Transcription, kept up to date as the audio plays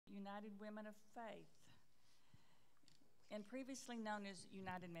United Women of Faith, and previously known as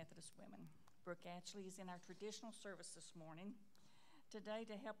United Methodist Women. Brooke Ashley is in our traditional service this morning today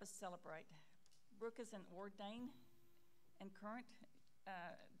to help us celebrate. Brooke is an ordained and currently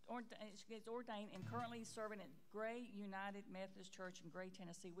serving at Gray United Methodist Church in Gray,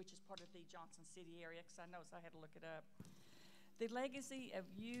 Tennessee, which is part of the Johnson City area, because I noticed I had to look it up. The legacy of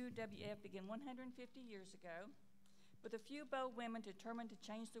UWF began 150 years ago with a few bold women determined to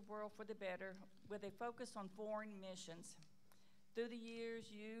change the world for the better with a focus on foreign missions. Through the years,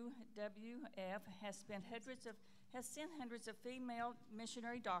 UWF has sent hundreds of female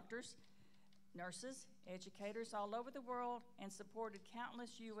missionary doctors, nurses, educators all over the world, and supported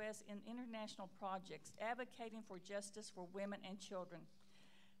countless U.S. and international projects advocating for justice for women and children.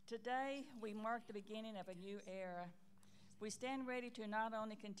 Today, we mark the beginning of a new era. We stand ready to not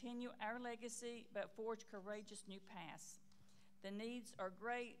only continue our legacy, but forge courageous new paths. The needs are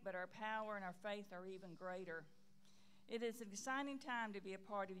great, but our power and our faith are even greater. It is an exciting time to be a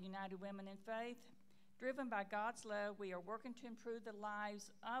part of United Women in Faith. Driven by God's love, we are working to improve the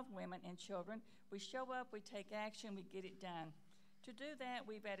lives of women and children. We show up, we take action, we get it done. To do that,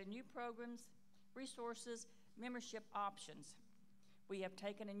 we've added new programs, resources, membership options. We have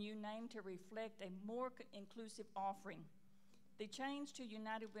taken a new name to reflect a more inclusive offering. The change to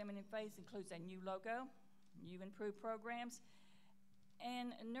United Women in Faith includes a new logo, new improved programs,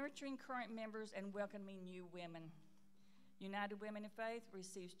 and nurturing current members and welcoming new women. United Women in Faith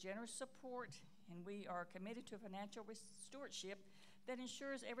receives generous support, and we are committed to financial stewardship that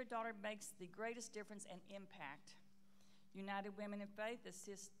ensures every dollar makes the greatest difference and impact. United Women in Faith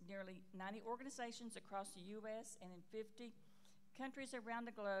assists nearly 90 organizations across the U.S. and in 50 countries around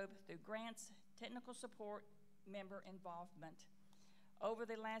the globe through grants, technical support, member involvement. Over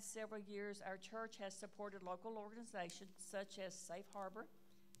the last several years, our church has supported local organizations such as Safe Harbor,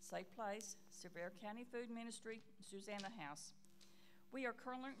 Safe Place, Sevier County Food Ministry, Susanna House. We have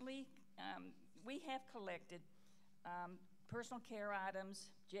collected personal care items,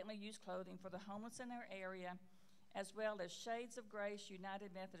 gently used clothing for the homeless in our area, as well as Shades of Grace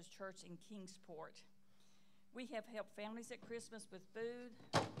United Methodist Church in Kingsport. We have helped families at Christmas with food,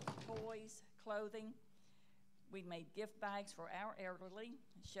 toys, clothing. We made gift bags for our elderly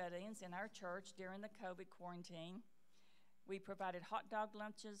shut-ins in our church during the COVID quarantine. We provided hot dog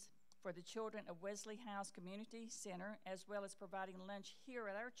lunches for the children of Wesley House Community Center, as well as providing lunch here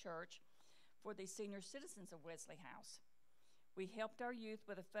at our church for the senior citizens of Wesley House. We helped our youth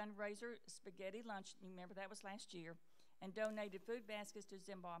with a fundraiser, spaghetti lunch, you remember that was last year, and donated food baskets to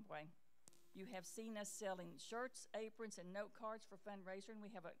Zimbabwe. You have seen us selling shirts, aprons, and note cards for fundraiser, and we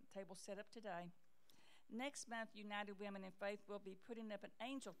have a table set up today. Next month, United Women in Faith will be putting up an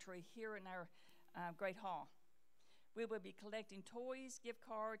angel tree here in our Great Hall. We will be collecting toys, gift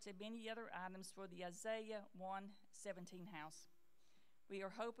cards, and many other items for the Isaiah 1:17 house. We are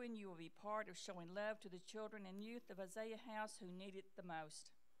hoping you will be part of showing love to the children and youth of Isaiah House who need it the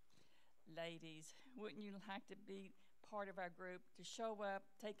most. Ladies, wouldn't you like to be part of our group to show up,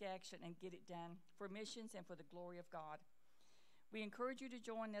 take action, and get it done for missions and for the glory of God? We encourage you to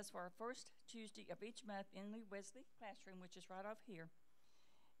join us for our first Tuesday of each month in the Wesley classroom, which is right off here.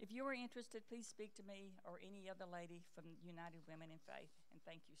 If you are interested, please speak to me or any other lady from United Women in Faith. And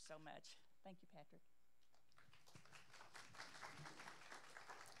thank you so much. Thank you, Patrick.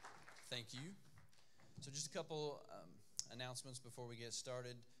 Thank you. So just a couple announcements before we get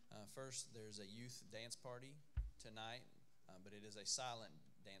started. First, there's a youth dance party tonight, but it is a silent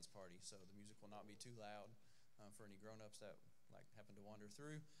dance party, so the music will not be too loud for any grown-ups that happen to wander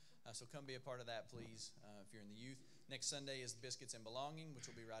through. So come be a part of that, please, if you're in the youth. Next Sunday is Biscuits and Belonging,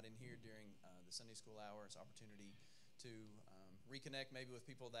 which will be right in here during the Sunday school hour. It's an opportunity to reconnect maybe with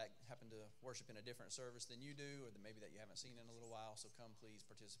people that happen to worship in a different service than you do, or that maybe that you haven't seen in a little while. So come, please,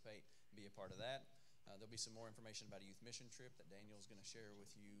 participate and be a part of that. There'll be some more information about a youth mission trip that Daniel's going to share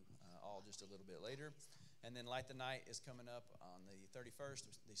with you all just a little bit later. And then Light the Night is coming up on the 31st.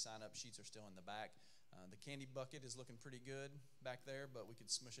 The sign-up sheets are still in the back. The candy bucket is looking pretty good back there, but we could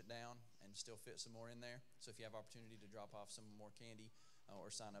smush it down and still fit some more in there. So if you have opportunity to drop off some more candy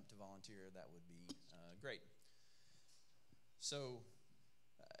or sign up to volunteer, that would be great. So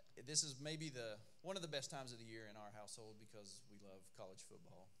this is maybe one of the best times of the year in our household because we love college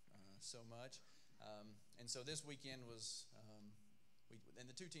football so much. And so this weekend was, and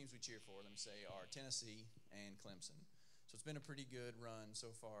the two teams we cheer for, let me say, are Tennessee and Clemson. So it's been a pretty good run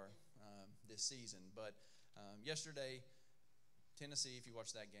so far this season. But yesterday, Tennessee, if you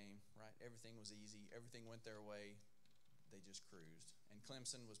watched that game, right, everything was easy. Everything went their way. They just cruised. And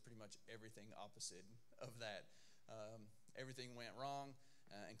Clemson was pretty much everything opposite of that. Everything went wrong.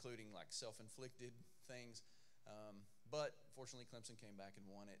 including like self-inflicted things. But fortunately, Clemson came back and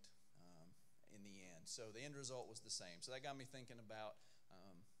won it in the end. So the end result was the same. So that got me thinking about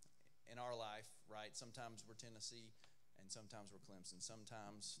in our life, right? Sometimes we're Tennessee and sometimes we're Clemson.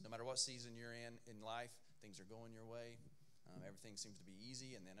 Sometimes, no matter what season you're in life, things are going your way. Everything seems to be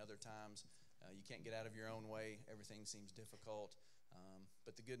easy, and then other times you can't get out of your own way. Everything seems difficult.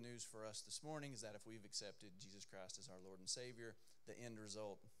 But the good news for us this morning is that if we've accepted Jesus Christ as our Lord and Savior, the end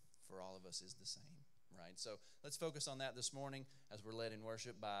result for all of us is the same, right? So let's focus on that this morning as we're led in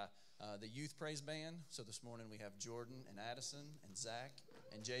worship by the youth praise band. So this morning we have Jordan and Addison and Zach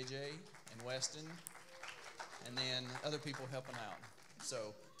and JJ and Weston, and then other people helping out.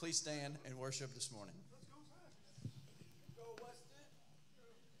 So please stand and worship this morning.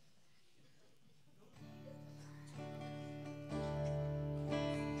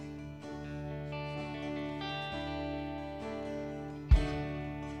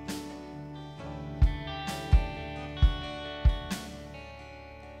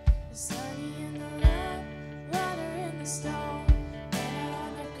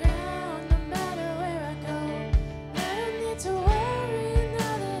 To worry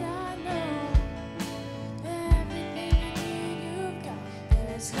now that I know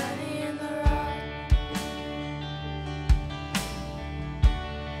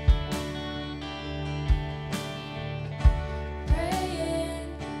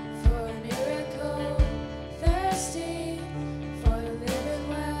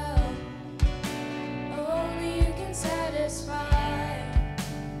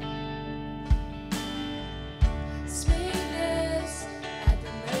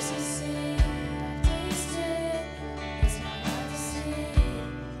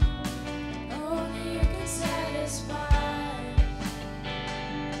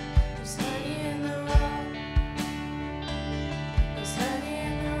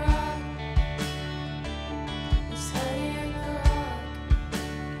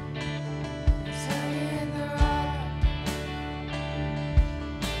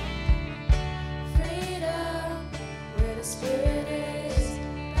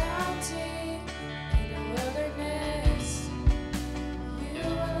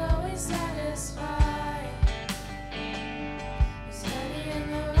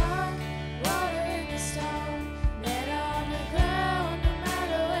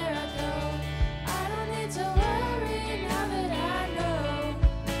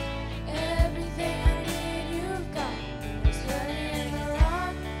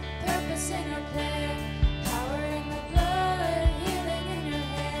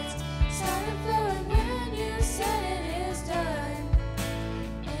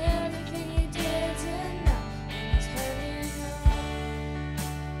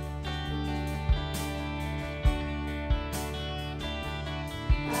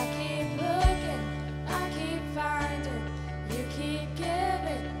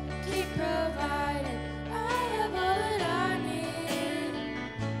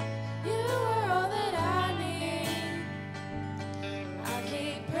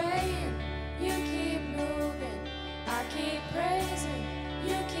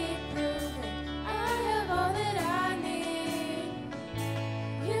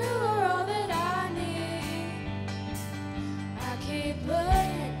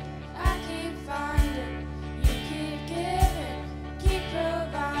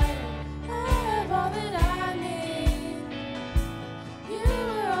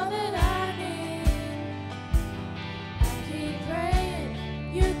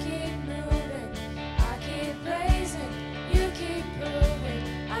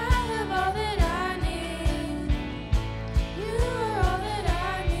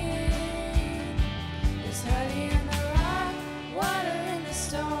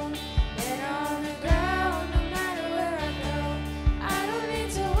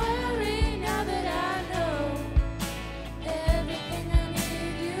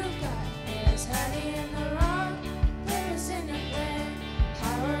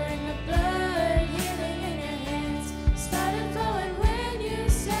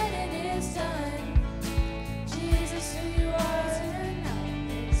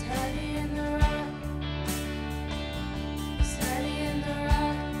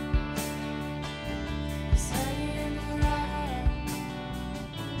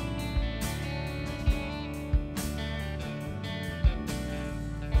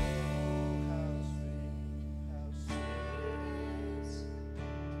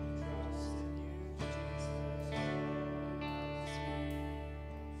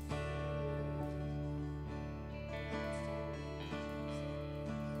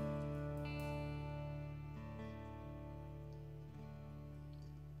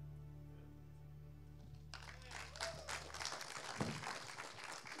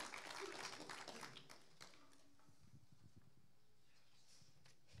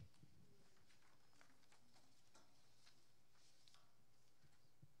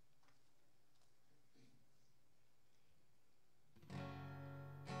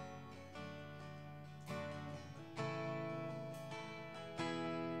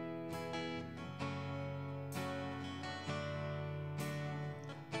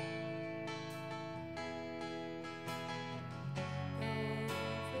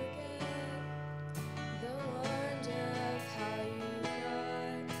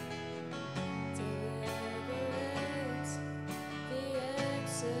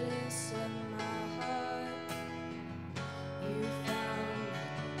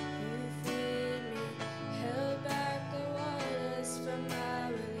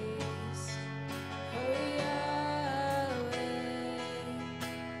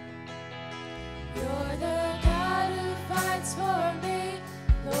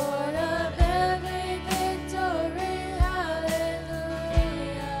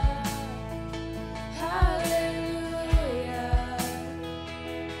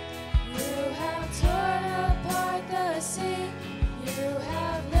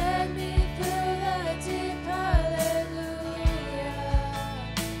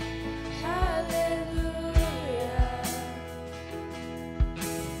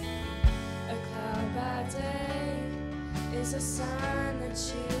is a sign that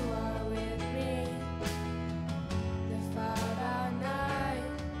you are with me. The fire by night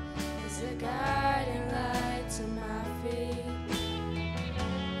is a guiding light to my feet.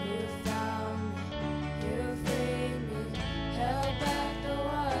 You found me, you freed me, held back the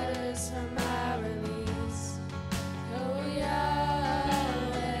waters from my release. Oh,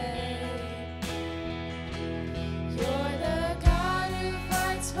 Yahweh, you're the God who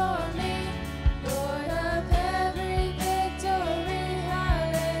fights for me, Lord of every victory.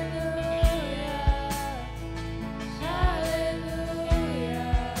 Hallelujah, hallelujah.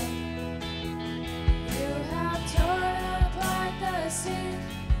 You have torn apart the sea,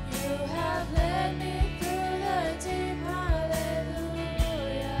 you have led me through the deep. Hallelujah,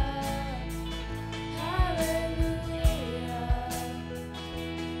 hallelujah.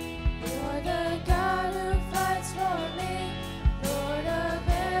 You're the God who fights for me, Lord of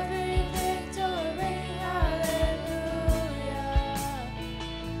every victory. Hallelujah,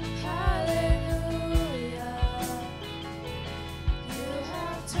 hallelujah. You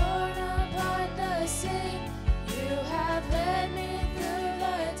have torn apart the sea, you have led me through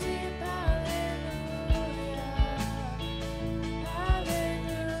the deep. Hallelujah,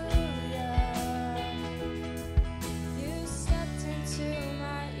 hallelujah. You stepped into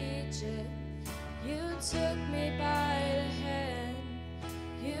my Egypt, you took me by the hand,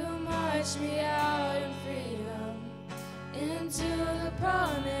 you marched me out in freedom into the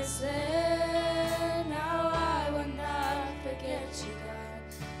promised land. Now I will not forget you, God.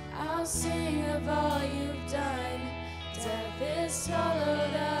 I'll sing of all you've done. Death is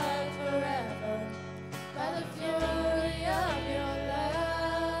swallowed up forever by the fury of your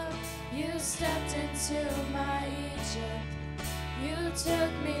love. You stepped into my Egypt, you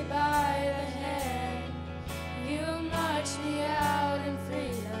took me by the hand, you marched me out in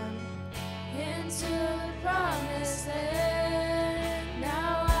freedom into the promised land.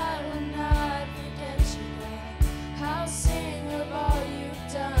 Now I will not forget you, God. I'll sing of all you've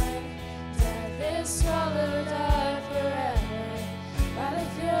done. Death is swallowed up forever by the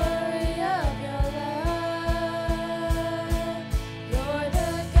fury of your love. You're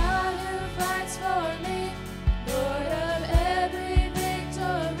the God who fights for me, Lord of every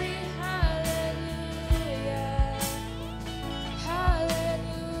victory. Hallelujah,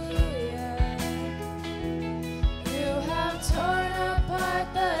 hallelujah. You have torn apart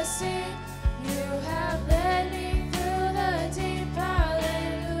the sea, you have led me through the deep.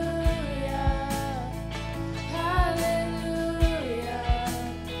 Hallelujah, hallelujah.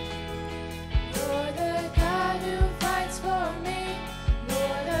 You're the God who fights for me,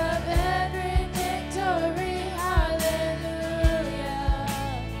 Lord of every victory. Hallelujah,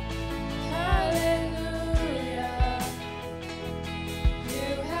 hallelujah. You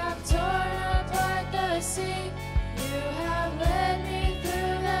have torn apart the sea, you have led me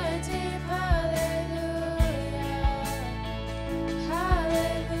through the deep. Hallelujah,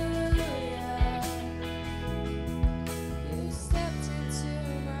 hallelujah. You stepped into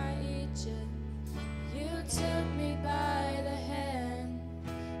my Egypt, you took me by the hand,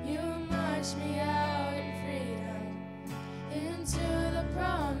 you marched me out in freedom into the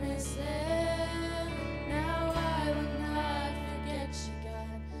promised land. Now I will not forget you,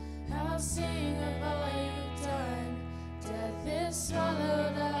 God. I'll sing of all you've done. Death is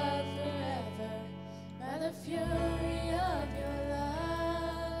swallowed up forever by the fury of your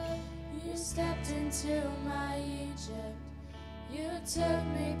love. You stepped into my Egypt, you took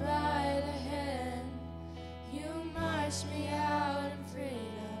me by the hand, you marched me out in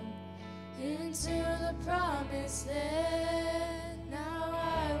freedom into the promised land. Now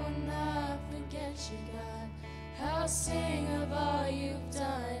I will not forget you, God. I'll sing of all you've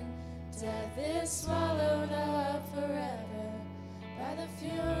done. Death is swallowed up forever by the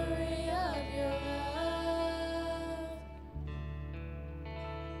fury of your love.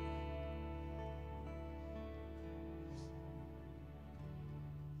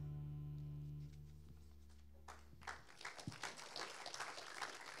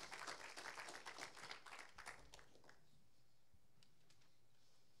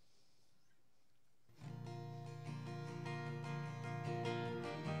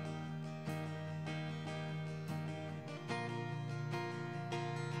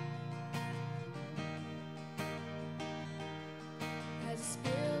 As the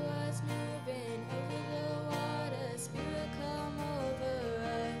Spirit was moving over the water, Spirit come over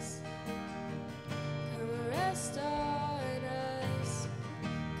us. Come rest on us.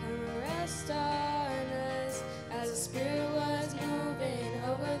 Come rest on us. As the Spirit was moving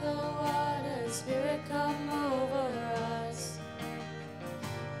over the water, Spirit come over us.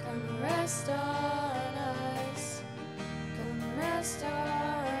 Come rest on us. Come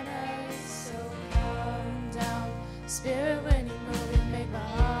Spirit, when you move, you make my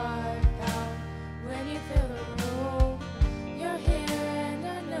heart pound. When you fill the room, you're here and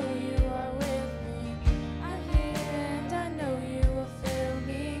I know you are with me. I'm here and I know you will fill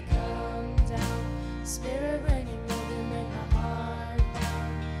me. Come down. Spirit, when you move, you make my heart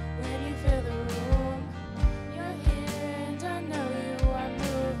pound. When you fill the room, you're here and I know you are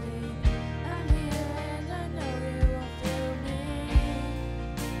moving. I'm here and I know you will fill me.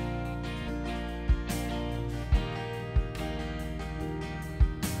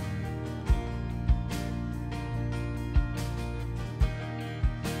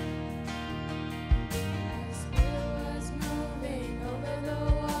 Spirit was moving over the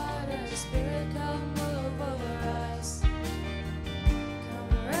water. Spirit, come move over us.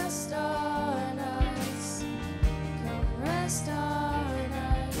 Come rest on us. Come rest on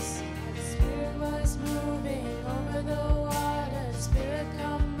us. Spirit was moving over the water. Spirit,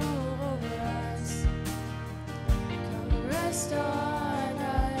 come move over us. Come rest on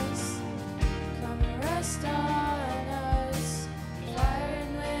us. Come rest on us. Fire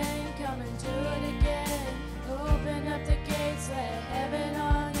and wind, come and do it again. Open up the gates, let heaven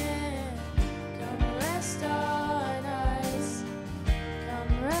on in. Come rest on us.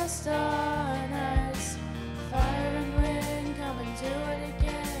 Come rest on us. Fire and wind, come and do it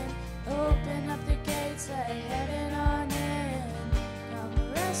again. Open up the gates, let heaven on in. Come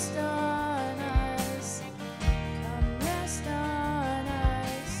rest on us. Come rest on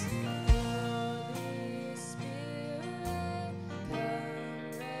us. Holy Spirit, come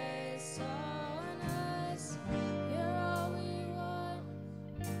rest on us. You're all we want.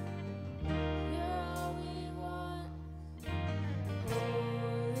 You're all we want.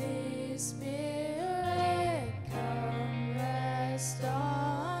 Holy Spirit, come rest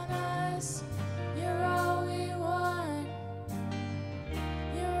on us. You're all we want.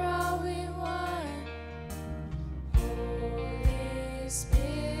 You're all we want. Holy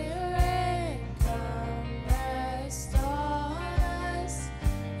Spirit, come rest on us.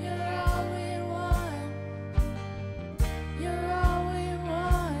 You're all we want. You're all we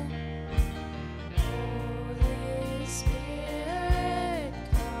want. Holy Spirit,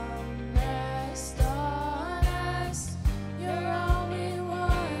 come rest on us. You're all we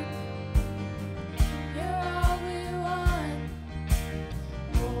want. You're all we want.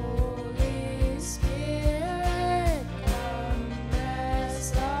 Holy Spirit, come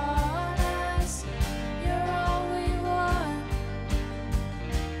rest on us. You're all we want.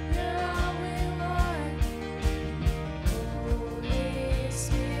 You're all we want. Holy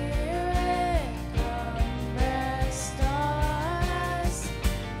Spirit, come rest on us.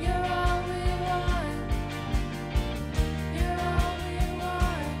 You're all we want. You're all we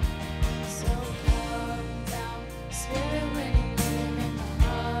want. So come down, Spirit, when you move, make my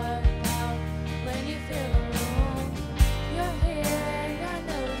heart pound. When you fill the room, you're here and I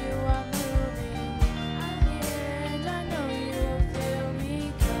know you are moving. I'm here and I know you will fill me.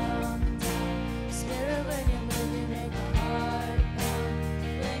 Come down, Spirit, when you move, you make my heart pound.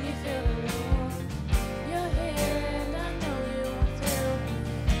 When you fill the room, you're here and I know you will fill me.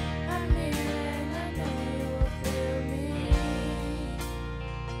 I'm here and I know you will fill me.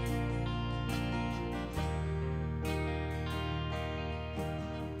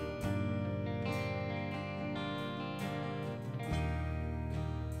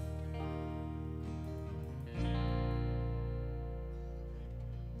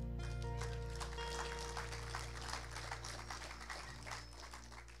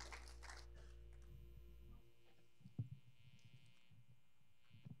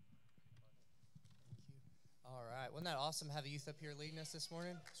 All right. Wasn't that awesome to have the youth up here leading us this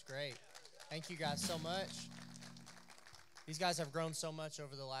morning? It's great. Thank you guys so much. These guys have grown so much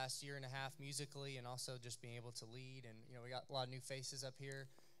over the last year and a half musically and also just being able to lead. And, we got a lot of new faces up here,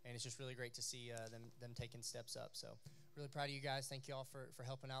 and it's just really great to see them taking steps up. So really proud of you guys. Thank you all for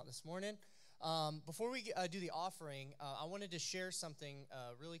helping out this morning. Before we do the offering, I wanted to share something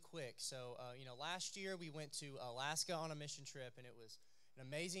really quick. So, last year we went to Alaska on a mission trip, and it was an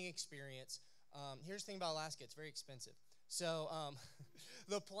amazing experience. Here's the thing about Alaska. It's very expensive. So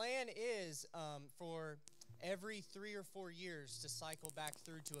the plan is for every 3 or 4 years to cycle back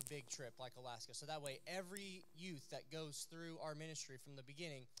through to a big trip like Alaska. So that way every youth that goes through our ministry from the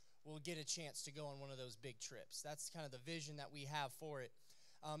beginning will get a chance to go on one of those big trips. That's kind of the vision that we have for it.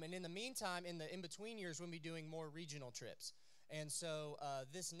 And in the meantime, in the in-between years, we'll be doing more regional trips. And so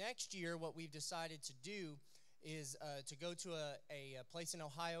this next year, what we've decided to do is to go to a place in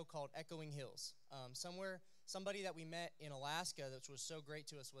Ohio called Echoing Hills. Somebody that we met in Alaska that was so great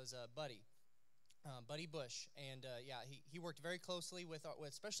to us was Buddy Bush. And he worked very closely with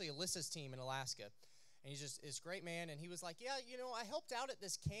especially Alyssa's team in Alaska. And he's just this great man. And he was like, yeah, I helped out at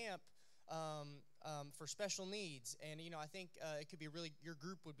this camp for special needs. And, I think it could be your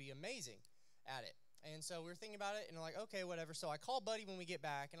group would be amazing at it. And so we were thinking about it, and I'm like, okay, whatever. So I call Buddy when we get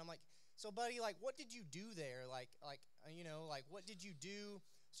back, and I'm like, so Buddy, what did you do there? What did you do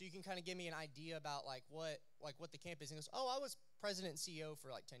so you can kind of give me an idea about what the camp is? And he goes, oh, I was president and CEO for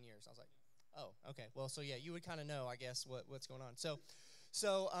 10 years. I was like, oh, okay. Well, so yeah, you would kind of know, I guess, what's going on. So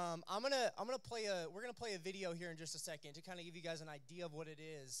we're gonna play a video here in just a second to kind of give you guys an idea of what it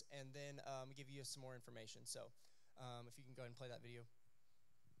is, and then give you some more information. So if you can go ahead and play that video.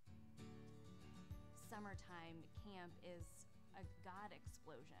 Summertime camp is a God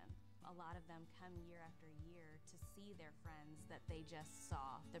explosion. A lot of them come year after year to see their friends that they just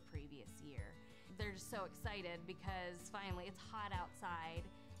saw the previous year. They're just so excited because finally it's hot outside,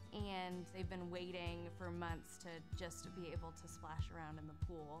 and they've been waiting for months to just be able to splash around in the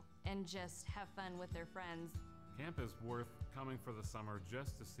pool and just have fun with their friends. Camp is worth coming for the summer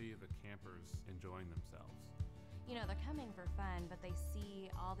just to see the campers enjoying themselves. They're coming for fun, but they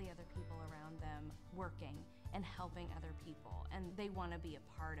see all the other people around them working and helping other people, and they want to be a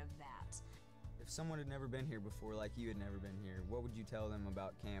part of that. If someone had never been here before, like you had never been here, what would you tell them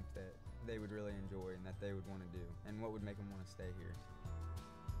about camp that they would really enjoy and that they would want to do? And what would make them want to stay here?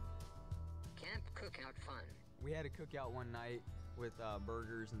 Camp cookout fun. We had a cookout one night with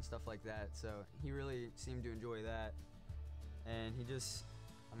burgers and stuff like that, so he really seemed to enjoy that. And he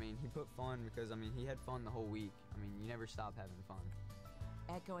put fun because, he had fun the whole week. You never stop having fun.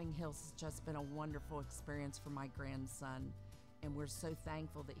 Echoing Hills has just been a wonderful experience for my grandson, and we're so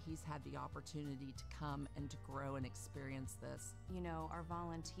thankful that he's had the opportunity to come and to grow and experience this. Our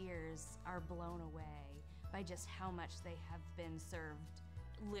volunteers are blown away by just how much they have been served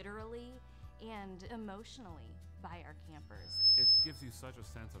literally and emotionally by our campers. It gives you such a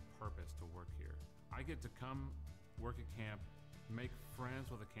sense of purpose to work here. I get to come work at camp, make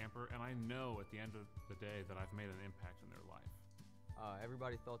friends with a camper, and I know at the end of the day that I've made an impact in their life.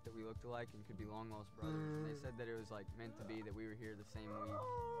 Everybody thought that we looked alike and could be long-lost brothers. And they said that it was meant to be that we were here the same week.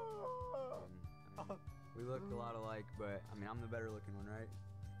 And, we looked a lot alike, but I'm the better looking one, right?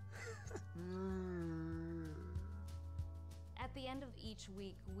 At the end of each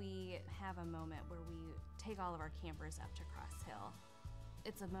week, we have a moment where we take all of our campers up to Cross Hill.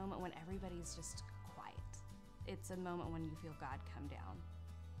 It's a moment when everybody's just quiet. It's a moment when you feel God come down.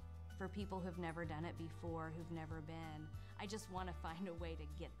 For people who've never done it before, who've never been, I just want to find a way to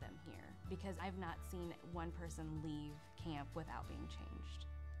get them here because I've not seen one person leave camp without being changed.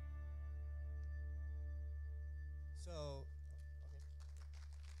 So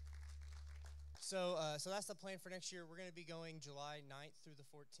that's the plan for next year. We're going to be going July 9th through the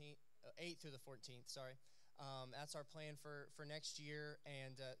 14th, 8th through the 14th, sorry. That's our plan for next year.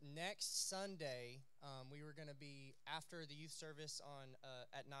 And next Sunday, we were going to be, after the youth service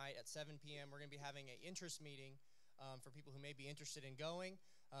at night at 7 p.m., we're going to be having an interest meeting for people who may be interested in going.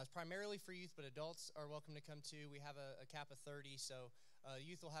 It's primarily for youth, but adults are welcome to come too. We have a cap of 30, so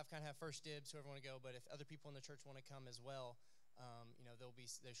youth will have first dibs, whoever want to go. But if other people in the church want to come as well,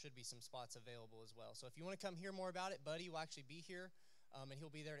 there should be some spots available as well. So if you want to come hear more about it, Buddy will actually be here. And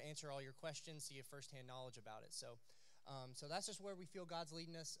he'll be there to answer all your questions, so you have firsthand knowledge about it. So that's just where we feel God's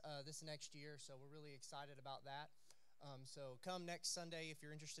leading us this next year. So we're really excited about that. So come next Sunday if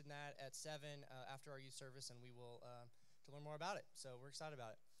you're interested in that at 7 after our youth service, and we will to learn more about it. So we're excited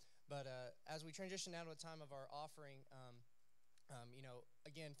about it. But as we transition now to a time of our offering,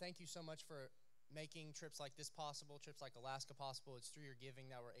 again, thank you so much for making trips like this possible, trips like Alaska possible. It's through your giving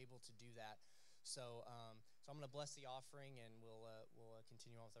that we're able to do that. So I'm going to bless the offering, and we'll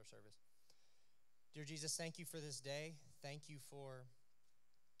continue on with our service. Dear Jesus, thank you for this day. Thank you for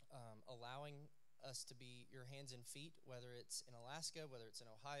allowing us to be your hands and feet, whether it's in Alaska, whether it's in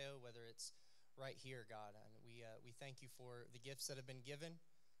Ohio, whether it's right here, God. And we thank you for the gifts that have been given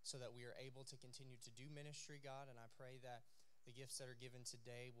so that we are able to continue to do ministry, God. And I pray that the gifts that are given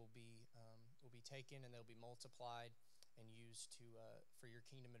today will be taken and they'll be multiplied and used for your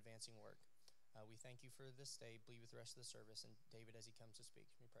kingdom advancing work. We thank you for this day. Be with the rest of the service and David as he comes to speak.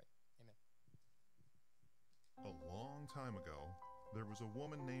 We pray. Amen. A long time ago, there was a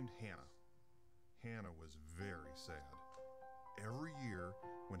woman named Hannah. Hannah was very sad. Every year,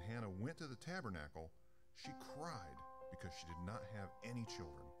 when Hannah went to the tabernacle, she cried because she did not have any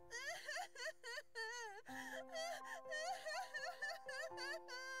children.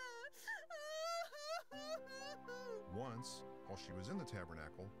 Once, while she was in the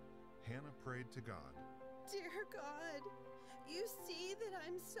tabernacle, Hannah prayed to God. Dear God, You see that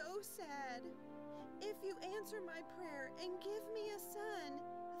I'm so sad. If you answer my prayer and give me a son,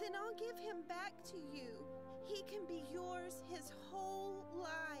 then I'll give him back to you. He can be yours his whole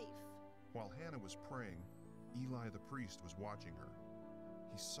life. While Hannah was praying, Eli the priest was watching her.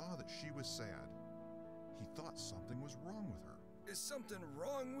 He saw that she was sad. He thought something was wrong with her. Is something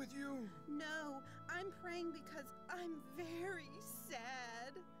wrong with you? No, I'm praying because I'm very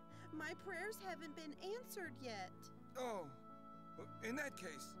sad. My prayers haven't been answered yet. Oh, in that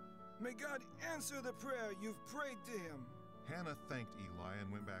case, may God answer the prayer you've prayed to him. Hannah thanked Eli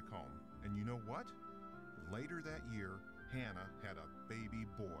and went back home. And you know what? Later that year, Hannah had a baby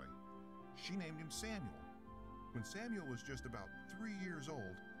boy. She named him Samuel. When Samuel was just about 3 years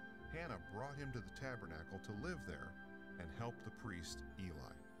old, Hannah brought him to the tabernacle to live there and help the priest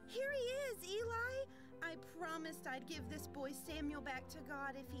Eli. Here he is, Eli. I promised I'd give this boy Samuel back to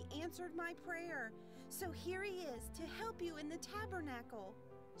God if he answered my prayer. So here he is to help you in the tabernacle.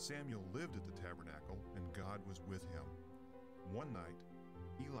 Samuel lived at the tabernacle, and God was with him. One night,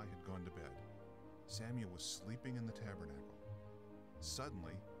 Eli had gone to bed. Samuel was sleeping in the tabernacle.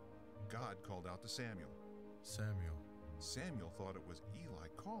 Suddenly, God called out to Samuel. Samuel. Samuel thought it was Eli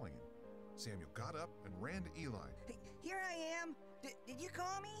calling him. Samuel got up and ran to Eli. Here I am. Did you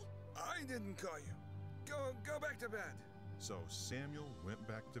call me? I didn't call you. Go back to bed. So Samuel went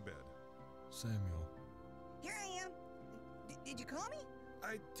back to bed. Samuel. Here I am. Did you call me?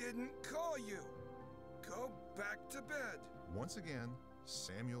 I didn't call you. Go back to bed. Once again,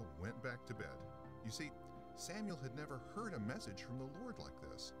 Samuel went back to bed. You see, Samuel had never heard a message from the Lord like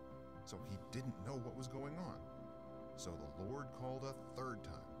this, so he didn't know what was going on. So the Lord called a third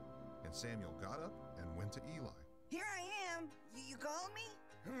time, and Samuel got up and went to Eli. Here I am. You called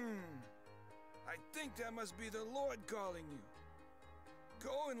me? I think that must be the Lord calling you.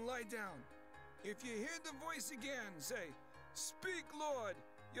 Go and lie down. If you hear the voice again, say, "Speak, Lord,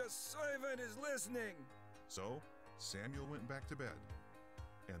 your servant is listening." So Samuel went back to bed,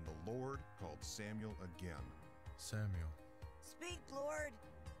 and the Lord called Samuel again. Samuel. Speak, Lord.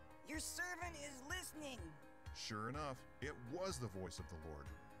 Your servant is listening. Sure enough, it was the voice of the Lord.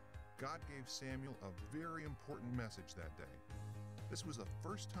 God gave Samuel a very important message that day. This was the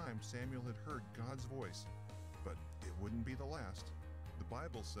first time Samuel had heard God's voice, but it wouldn't be the last. The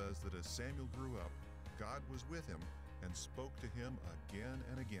Bible says that as Samuel grew up, God was with him and spoke to him again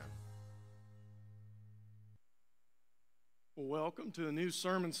and again. Welcome to a new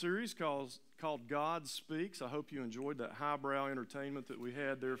sermon series called God Speaks. I hope you enjoyed that highbrow entertainment that we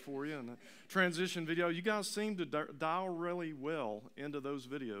had there for you and the transition video. You guys seem to dial really well into those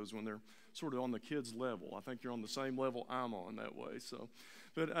videos when they're sort of on the kids' level. I think you're on the same level I'm on that way.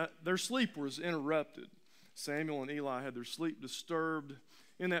 But their sleep was interrupted. Samuel and Eli had their sleep disturbed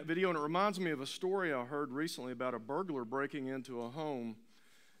in that video, and it reminds me of a story I heard recently about a burglar breaking into a home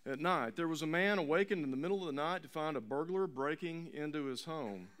at night. There was a man awakened in the middle of the night to find a burglar breaking into his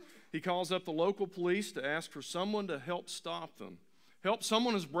home. He calls up the local police to ask for someone to help stop them. "Help,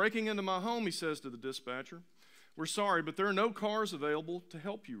 someone is breaking into my home," he says to the dispatcher. "We're sorry, but there are no cars available to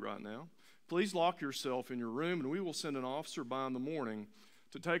help you right now. Please lock yourself in your room, and we will send an officer by in the morning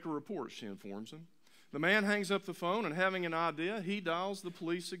to take a report," she informs him. The man hangs up the phone, and having an idea, he dials the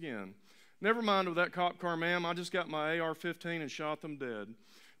police again. "Never mind with that cop car, ma'am. I just got my AR-15 and shot them dead."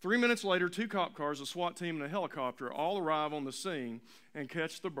 3 minutes later, 2 cop cars, a SWAT team, and a helicopter all arrive on the scene and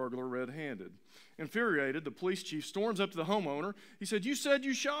catch the burglar red-handed. Infuriated, the police chief storms up to the homeowner. He said, "You said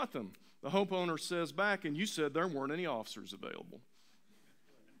you shot them." The homeowner says back, "And you said there weren't any officers available."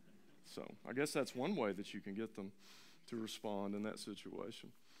 So I guess that's one way that you can get them to respond in that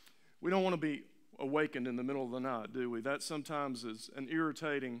situation. We don't want to be awakened in the middle of the night, do we? That sometimes is an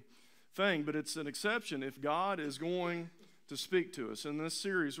irritating thing, but it's an exception if God is going to speak to us. In this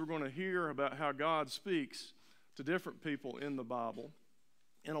series, we're going to hear about how God speaks to different people in the Bible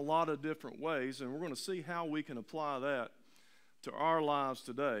in a lot of different ways, and we're going to see how we can apply that to our lives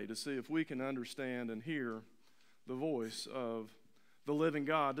today to see if we can understand and hear the voice of the living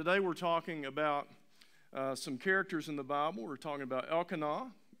God. Today we're talking about some characters in the Bible. We're talking about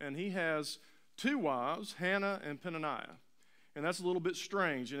Elkanah, and he has 2 wives, Hannah and Peninnah. And that's a little bit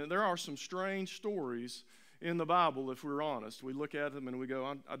strange, and there are some strange stories in the Bible, if we're honest. We look at them and we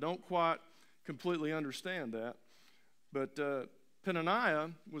go, I don't quite completely understand that. But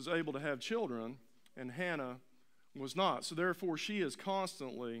Peninnah was able to have children, and Hannah was not. So therefore, she is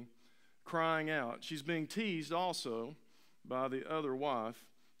constantly crying out. She's being teased also by the other wife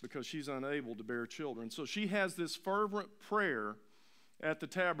because she's unable to bear children. So she has this fervent prayer at the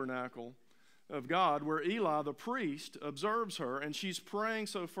tabernacle of God where Eli, the priest, observes her, and she's praying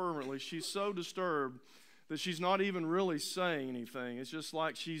so fervently, she's so disturbed that she's not even really saying anything. It's just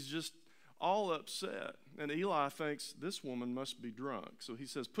like she's just all upset. And Eli thinks, this woman must be drunk. So he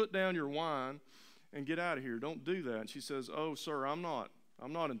says, put down your wine and get out of here. Don't do that. And she says, oh, sir, I'm not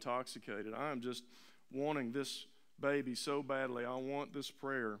intoxicated. I am just wanting this baby so badly. I want this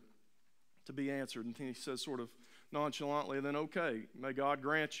prayer to be answered. And he says sort of nonchalantly, then okay, may God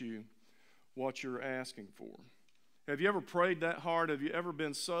grant you what you're asking for. Have you ever prayed that hard? Have you ever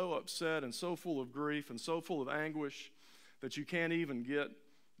been so upset and so full of grief and so full of anguish that you can't even get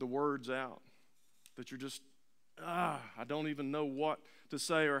the words out? That you're just, I don't even know what to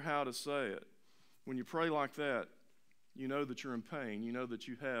say or how to say it. When you pray like that, you know that you're in pain. You know that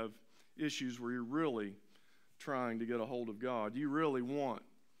you have issues where you're really trying to get a hold of God. You really want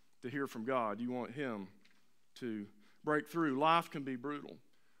to hear from God. You want Him to break through. Life can be brutal.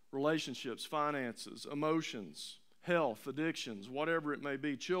 Relationships, finances, emotions, health, addictions, whatever it may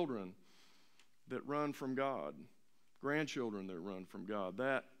be, children that run from God, grandchildren that run from God.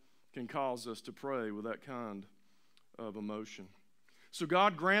 That can cause us to pray with that kind of emotion. So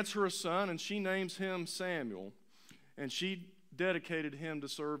God grants her a son, and she names him Samuel, and she dedicated him to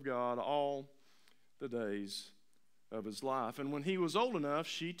serve God all the days of his life. And when he was old enough,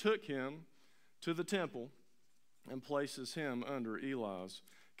 she took him to the temple and places him under Eli's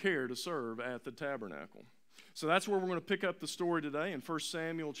care to serve at the tabernacle. So that's where we're going to pick up the story today in 1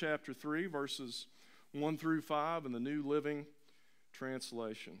 Samuel chapter 3, verses 1 through 5 in the New Living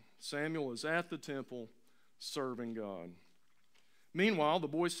Translation. Samuel is at the temple serving God. Meanwhile, the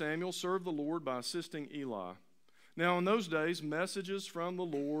boy Samuel served the Lord by assisting Eli. Now in those days, messages from the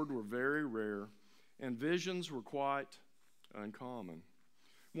Lord were very rare, and visions were quite uncommon.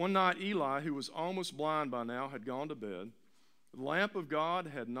 One night, Eli, who was almost blind by now, had gone to bed. The lamp of God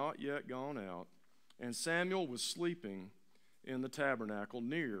had not yet gone out, and Samuel was sleeping in the tabernacle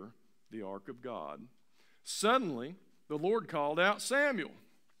near the ark of God. Suddenly, the Lord called out, Samuel.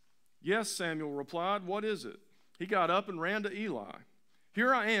 Yes, Samuel replied, what is it? He got up and ran to Eli.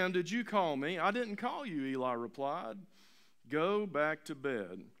 Here I am, did you call me? I didn't call you, Eli replied. Go back to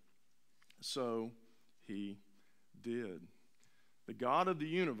bed. So he did. The God of the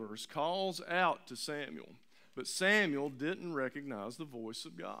universe calls out to Samuel, but Samuel didn't recognize the voice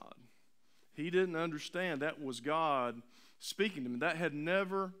of God. He didn't understand that was God speaking to him. That had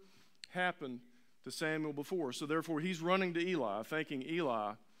never happened to Samuel before. So therefore, he's running to Eli, thinking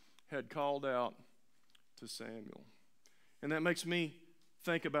Eli had called out to Samuel. And that makes me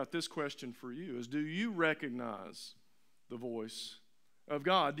think about this question for you, is do you recognize the voice of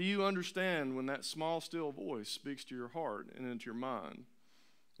God? Do you understand when that small, still voice speaks to your heart and into your mind?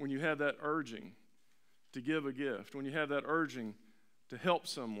 When you have that urging to give a gift, when you have that urging to help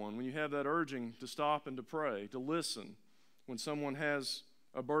someone, when you have that urging to stop and to pray, to listen, when someone has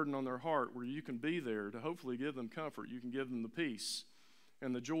a burden on their heart where you can be there to hopefully give them comfort, you can give them the peace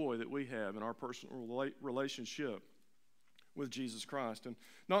and the joy that we have in our personal relationship with Jesus Christ. And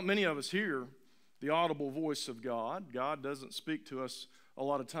not many of us hear the audible voice of God. God doesn't speak to us a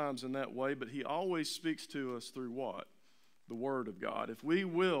lot of times in that way, but He always speaks to us through what? The Word of God. If we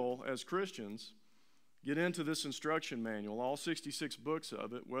will, as Christians, get into this instruction manual, all 66 books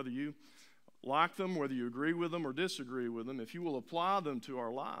of it, whether you like them, whether you agree with them or disagree with them, if you will apply them to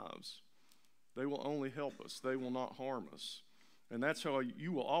our lives, they will only help us. They will not harm us. And that's how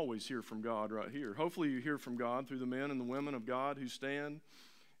you will always hear from God right here. Hopefully you hear from God through the men and the women of God who stand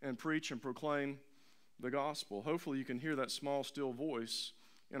and preach and proclaim the gospel. Hopefully you can hear that small, still voice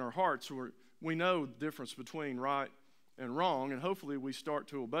in our hearts where we know the difference between right and wrong, and hopefully we start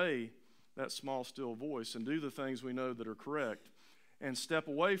to obey that small, still voice and do the things we know that are correct and step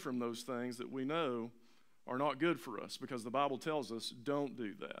away from those things that we know are not good for us, because the Bible tells us don't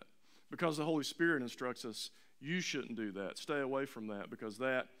do that. Because the Holy Spirit instructs us, you shouldn't do that. Stay away from that, because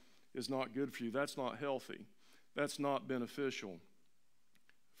that is not good for you. That's not healthy. That's not beneficial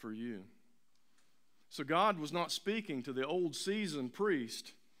for you. So God was not speaking to the old seasoned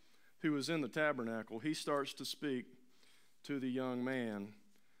priest who was in the tabernacle. He starts to speak to the young man,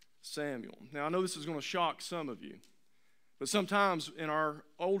 Samuel. Now, I know this is going to shock some of you, but sometimes in our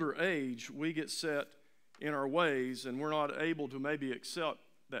older age, we get set in our ways and we're not able to maybe accept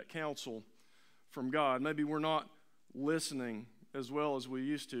that counsel from God. Maybe we're not listening as well as we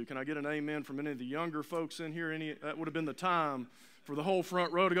used to. Can I get an amen from any of the younger folks in here? That would have been the time for the whole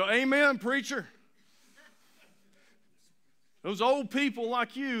front row to go, amen, preacher. Those old people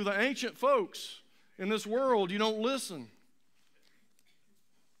like you, the ancient folks in this world, you don't listen.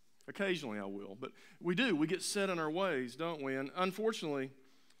 Occasionally I will, but we do. We get set in our ways, don't we? And unfortunately,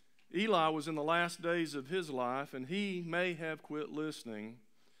 Eli was in the last days of his life, and he may have quit listening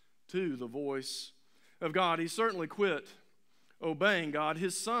to the voice of God. He certainly quit obeying God.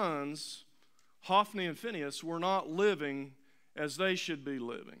 His sons, Hophni and Phinehas, were not living as they should be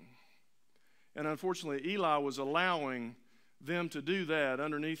living. And unfortunately, Eli was allowing them to do that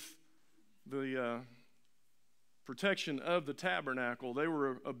underneath the protection of the tabernacle. They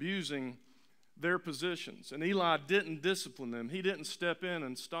were abusing their positions. And Eli didn't discipline them. He didn't step in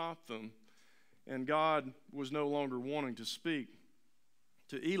and stop them. And God was no longer wanting to speak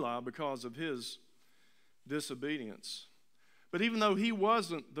to Eli because of his disobedience. But even though he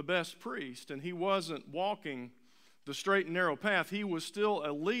wasn't the best priest and he wasn't walking the straight and narrow path, he was still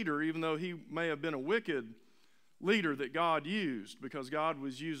a leader, even though he may have been a wicked leader that God used, because God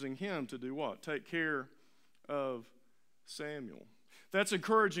was using him to do what? Take care of Samuel. That's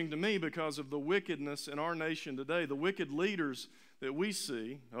encouraging to me because of the wickedness in our nation today, the wicked leaders that we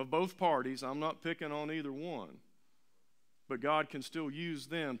see of both parties. I'm not picking on either one, but God can still use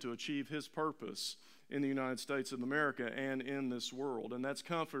them to achieve his purpose in the United States of America and in this world. And that's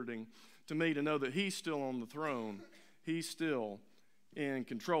comforting to me to know that he's still on the throne. He's still in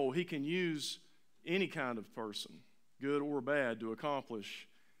control. He can use any kind of person, good or bad, to accomplish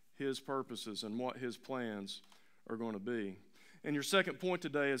his purposes and what his plans are going to be. And your second point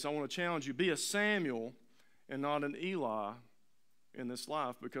today is I want to challenge you, be a Samuel and not an Eli in this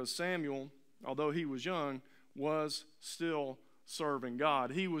life, because Samuel, although he was young, was still serving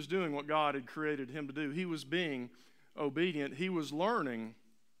God. He was doing what God had created him to do. He was being obedient. He was learning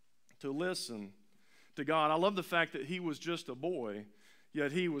to listen to God. I love the fact that he was just a boy,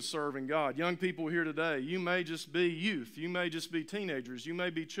 yet he was serving God. Young people here today, you may just be youth. You may just be teenagers. You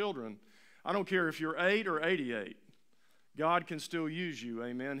may be children. I don't care if you're 8 or 88. God can still use you,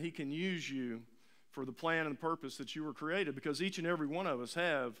 amen. He can use you for the plan and purpose that you were created, because each and every one of us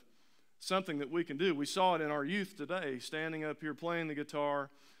have something that we can do. We saw it in our youth today, standing up here playing the guitar,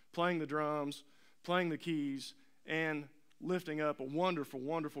 playing the drums, playing the keys, and lifting up a wonderful,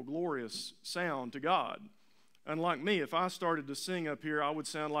 wonderful, glorious sound to God. Unlike me, if I started to sing up here, I would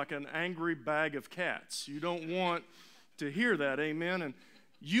sound like an angry bag of cats. You don't want to hear that, amen? And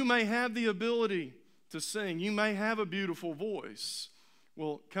you may have the ability to sing. You may have a beautiful voice.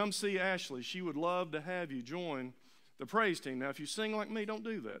 Well, come see Ashley. She would love to have you join the praise team. Now, if you sing like me, don't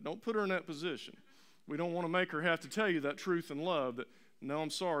do that. Don't put her in that position. We don't want to make her have to tell you that truth and love, that, no,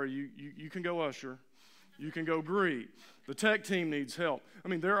 I'm sorry, you can go usher. You can go greet. The tech team needs help. I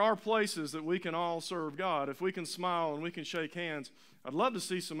mean, there are places that we can all serve God. If we can smile and we can shake hands, I'd love to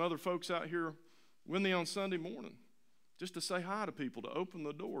see some other folks out here with me on Sunday morning, just to say hi to people, to open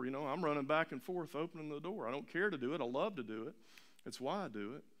the door. You know, I'm running back and forth opening the door. I don't care to do it. I love to do it. It's why I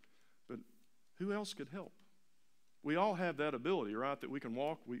do it. But who else could help? We all have that ability, right, that we can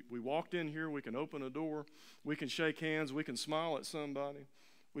walk. We walked in here. We can open a door. We can shake hands. We can smile at somebody.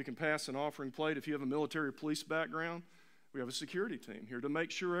 We can pass an offering plate. If you have a military police background, we have a security team here to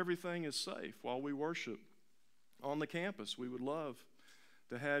make sure everything is safe while we worship on the campus. We would love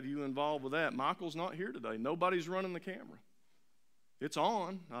to have you involved with that. Michael's not here today. Nobody's running the camera. It's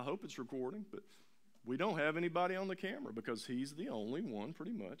on. I hope it's recording, but we don't have anybody on the camera because he's the only one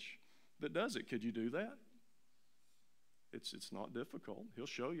pretty much that does it. Could you do that? It's not difficult. He'll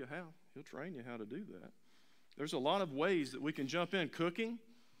show you how. He'll train you how to do that. There's a lot of ways that we can jump in. Cooking,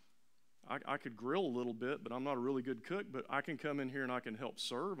 I could grill a little bit, but I'm not a really good cook, but I can come in here and I can help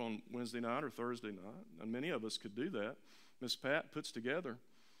serve on Wednesday night or Thursday night, and many of us could do that. Miss Pat puts together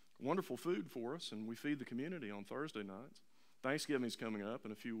wonderful food for us, and we feed the community on Thursday nights. Thanksgiving's coming up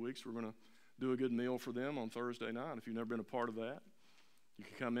in a few weeks. We're going to do a good meal for them on Thursday night. If you've never been a part of that, you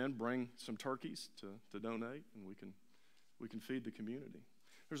can come in, bring some turkeys to donate, and we can feed the community.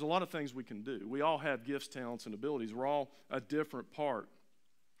 There's a lot of things we can do. We all have gifts, talents, and abilities. We're all a different part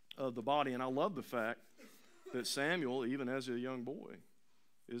of the body, and I love the fact that Samuel, even as a young boy,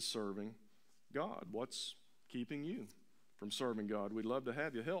 is serving God. What's keeping you from serving God? We'd love to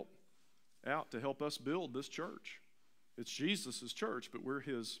have you help out to help us build this church. It's Jesus' church, but we're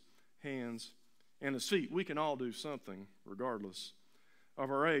his hands and his feet. We can all do something regardless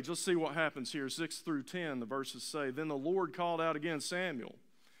of our age. Let's see what happens here. 6 through 10, the verses say, Then the Lord called out again, Samuel.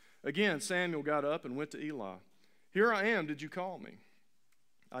 Again, Samuel got up and went to Eli. Here I am, did you call me?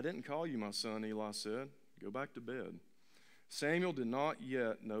 I didn't call you, my son, Eli said. Go back to bed. Samuel did not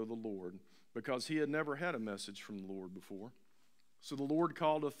yet know the Lord, because he had never had a message from the Lord before. So the Lord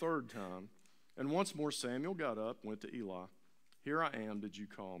called a third time, and once more Samuel got up, went to Eli. Here I am, did you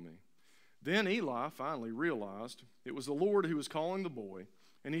call me? Then Eli finally realized it was the Lord who was calling the boy,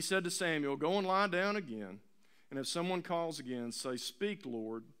 and he said to Samuel, Go and lie down again, and if someone calls again, say, Speak,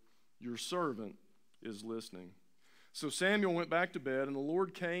 Lord, your servant is listening. So Samuel went back to bed, and the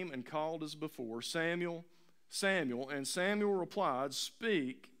Lord came and called as before, Samuel, Samuel. And Samuel replied,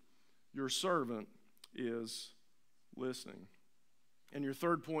 Speak, your servant is listening. And your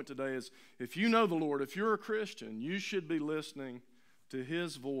third point today is, if you know the Lord, if you're a Christian, you should be listening to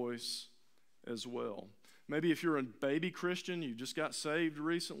his voice as well. Maybe if you're a baby Christian, you just got saved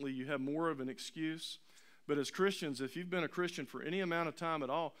recently, you have more of an excuse. But as Christians, if you've been a Christian for any amount of time at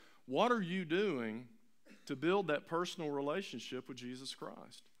all, what are you doing to build that personal relationship with Jesus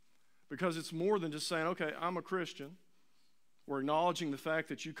Christ? Because it's more than just saying, okay, I'm a Christian. We're acknowledging the fact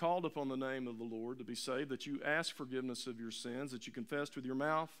that you called upon the name of the Lord to be saved, that you asked forgiveness of your sins, that you confessed with your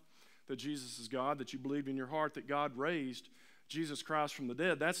mouth that Jesus is God, that you believed in your heart that God raised Jesus Christ from the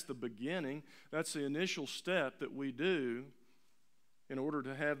dead. That's the beginning. That's the initial step that we do in order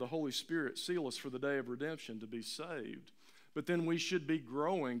to have the Holy Spirit seal us for the day of redemption, to be saved. But then we should be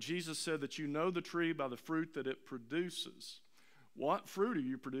growing. Jesus said that you know the tree by the fruit that it produces. What fruit are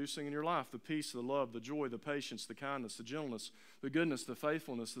you producing in your life? The peace, the love, the joy, the patience, the kindness, the gentleness, the goodness, the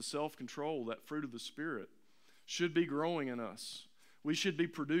faithfulness, the self-control, that fruit of the Spirit should be growing in us. We should be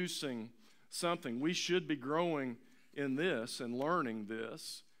producing something. We should be growing in this and learning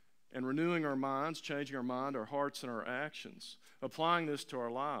this and renewing our minds, changing our mind, our hearts, and our actions, applying this to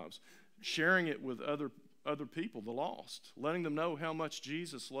our lives, sharing it with other people, the lost, letting them know how much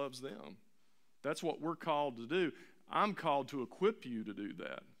Jesus loves them. That's what we're called to do. I'm called to equip you to do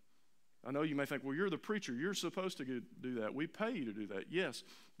that. I know you may think, well, you're the preacher. You're supposed to do that. We pay you to do that. Yes,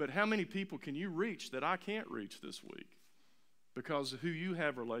 but how many people can you reach that I can't reach this week? Because of who you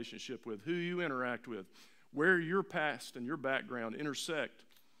have a relationship with, who you interact with, where your past and your background intersect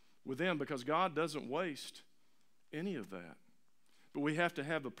with them, because God doesn't waste any of that. But we have to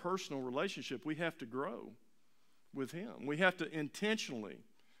have a personal relationship. We have to grow with him. We have to intentionally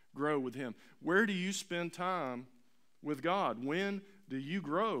grow with him. Where do you spend time with God? When do you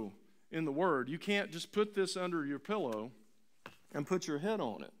grow in the Word? You can't just put this under your pillow and put your head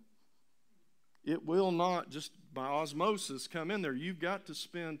on it. It will not just by osmosis come in there. You've got to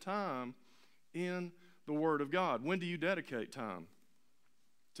spend time in the Word of God. When do you dedicate time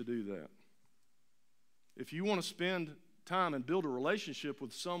to do that? If you want to spend time and build a relationship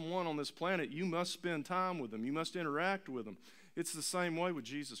with someone on this planet, you must spend time with them. You must interact with them. It's the same way with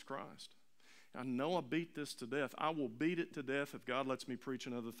Jesus Christ. I know I beat this to death. I will beat it to death if God lets me preach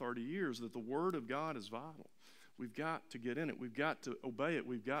another 30 years, that the Word of God is vital. We've got to get in it. We've got to obey it.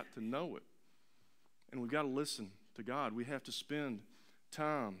 We've got to know it. And we've got to listen to God. We have to spend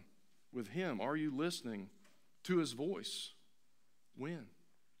time with him. Are you listening to his voice? When?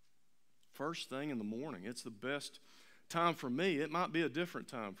 First thing in the morning. It's the best time for me. It might be a different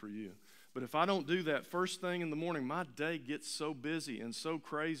time for you. But if I don't do that first thing in the morning, my day gets so busy and so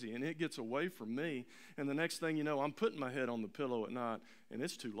crazy, and it gets away from me. And the next thing you know, I'm putting my head on the pillow at night, and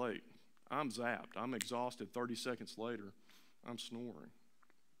it's too late. I'm zapped. I'm exhausted. 30 seconds later, I'm snoring.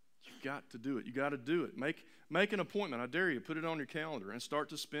 You've got to do it. You got to do it. Make an appointment. I dare you. Put it on your calendar and start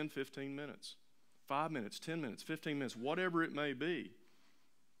to spend 15 minutes, 5 minutes, 10 minutes, 15 minutes, whatever it may be.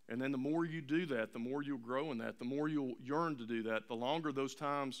 And then the more you do that, the more you'll grow in that, the more you'll yearn to do that, the longer those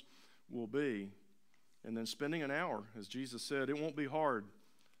times will be. And then spending an hour, as Jesus said, it won't be hard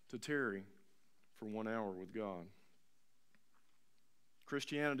to tarry for 1 hour with God.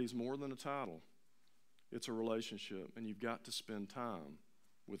 Christianity is more than a title. It's a relationship, and you've got to spend time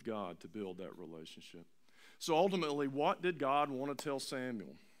with God to build that relationship. So ultimately, what did God want to tell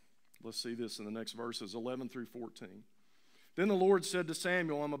Samuel? Let's see this in the next verses, 11 through 14. Then the Lord said to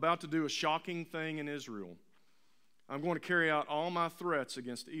Samuel, I'm about to do a shocking thing in Israel. I'm going to carry out all my threats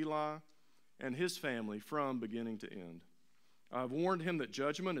against Eli and his family from beginning to end. I've warned him that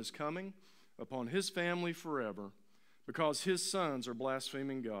judgment is coming upon his family forever because his sons are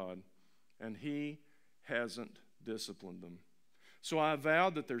blaspheming God, and he hasn't disciplined them. So I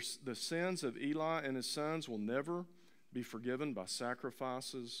vowed that the sins of Eli and his sons will never be forgiven by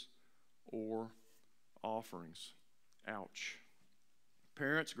sacrifices or offerings. Ouch.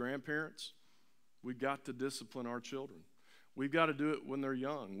 Parents, grandparents, we've got to discipline our children. We've got to do it when they're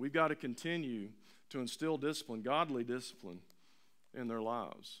young. We've got to continue to instill discipline, godly discipline, in their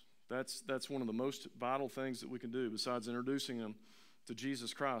lives. That's one of the most vital things that we can do besides introducing them to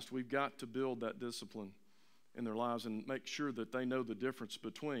Jesus Christ. We've got to build that discipline in their lives and make sure that they know the difference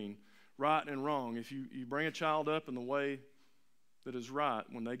between right and wrong. If you bring a child up in the way that is right,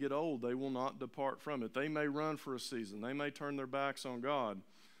 when they get old, they will not depart from it. They may run for a season. They may turn their backs on God,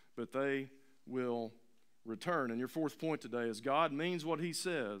 but they will return. And your fourth point today is God means what he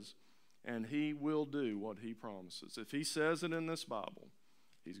says, and he will do what he promises. If he says it in this Bible,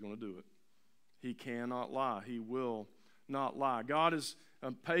 he's going to do it. He cannot lie. He will not lie. God is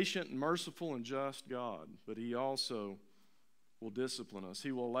a patient, merciful, and just God, but He also will discipline us.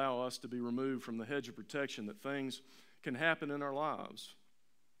 He will allow us to be removed from the hedge of protection that things can happen in our lives.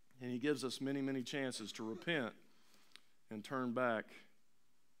 And He gives us many, many chances to repent and turn back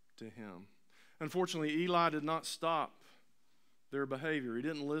to Him. Unfortunately, Eli did not stop their behavior. He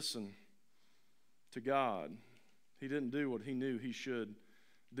didn't listen to God. He didn't do what he knew he should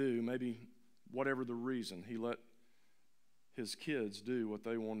do. Maybe whatever the reason, he let his kids do what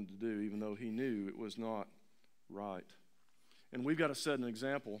they wanted to do, even though he knew it was not right. And we've got to set an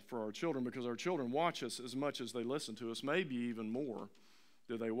example for our children, because our children watch us as much as they listen to us, maybe even more.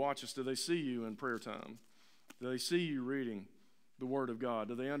 Do they watch us? Do they see you in prayer time? Do they see you reading the Word of God?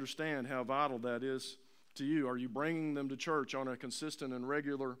 Do they understand how vital that is to you? Are you bringing them to church on a consistent and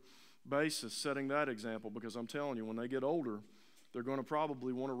regular basis, setting that example? Because I'm telling you, when they get older, they're going to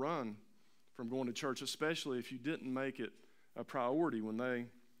probably want to run from going to church, especially if you didn't make it a priority when they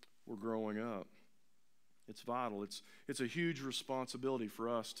were growing up. It's vital. It's a huge responsibility for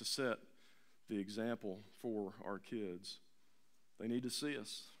us to set the example for our kids. They need to see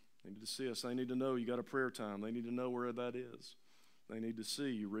us. They need to see us. They need to know you got a prayer time. They need to know where that is. They need to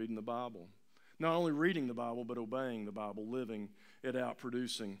see you reading the Bible. Not only reading the Bible, but obeying the Bible, living it out,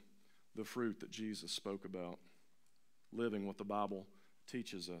 producing the fruit that Jesus spoke about, living what the Bible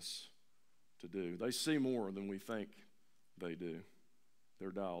teaches us to do. They see more than we think they do.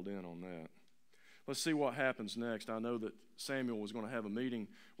 They're dialed in on that. Let's see what happens next. I know that Samuel was going to have a meeting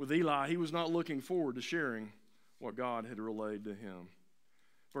with Eli. He was not looking forward to sharing what God had relayed to him.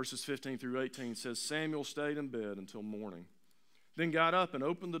 Verses 15 through 18 says, Samuel stayed in bed until morning, then got up and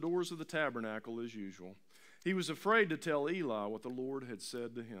opened the doors of the tabernacle as usual. He was afraid to tell Eli what the Lord had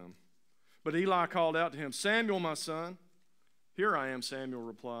said to him. But Eli called out to him, Samuel, my son. Here I am, Samuel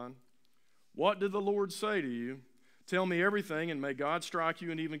replied. What did the Lord say to you? Tell me everything, and may God strike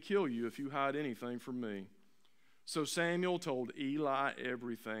you and even kill you if you hide anything from me. So Samuel told Eli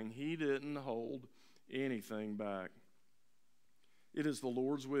everything. He didn't hold anything back. It is the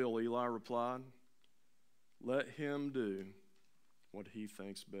Lord's will, Eli replied. Let him do what he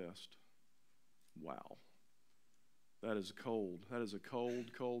thinks best. Wow. That is cold. That is a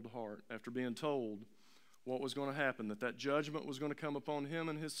cold, cold heart. After being told what was going to happen, that judgment was going to come upon him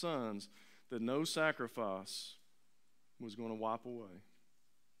and his sons, that no sacrifice was going to wipe away.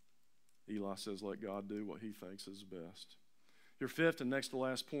 Eli says, let God do what he thinks is best. Your fifth and next to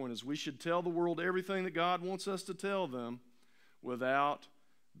last point is we should tell the world everything that God wants us to tell them without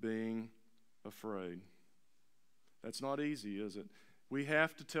being afraid. That's not easy, is it? We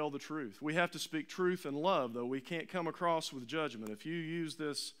have to tell the truth. We have to speak truth and love, though. We can't come across with judgment. If you use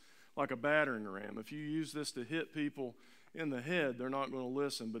this like a battering ram, if you use this to hit people in the head, they're not going to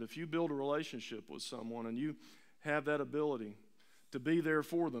listen. But if you build a relationship with someone and you have that ability to be there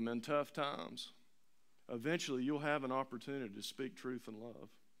for them in tough times, eventually you'll have an opportunity to speak truth and love.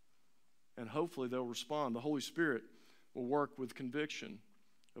 And hopefully they'll respond. The Holy Spirit will work with conviction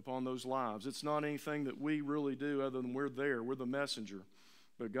upon those lives. It's not anything that we really do other than we're there. We're the messenger.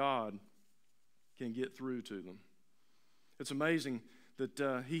 But God can get through to them. It's amazing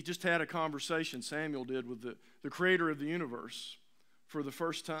that he just had a conversation, Samuel did, with the creator of the universe for the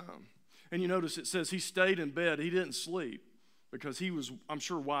first time. And you notice it says he stayed in bed. He didn't sleep because he was, I'm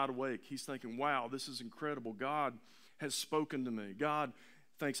sure, wide awake. He's thinking, wow, this is incredible. God has spoken to me. God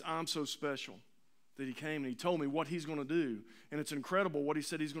thinks I'm so special that he came and he told me what he's going to do. And it's incredible what he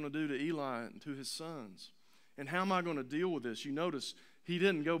said he's going to do to Eli and to his sons. And how am I going to deal with this? You notice he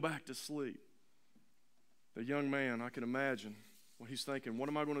didn't go back to sleep. The young man, I can imagine what he's thinking. What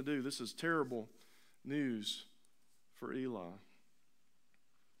am I going to do? This is terrible news for Eli.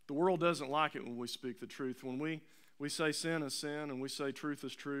 The world doesn't like it when we speak the truth. When we say sin is sin and we say truth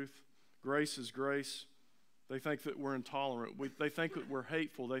is truth, grace is grace, they think that we're intolerant. They think that we're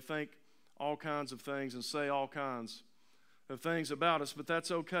hateful. They think all kinds of things and say all kinds of things about us, but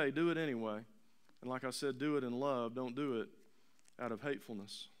that's okay. Do it anyway. And like I said, do it in love. Don't do it out of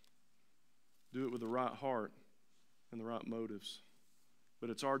hatefulness. Do it with the right heart and the right motives.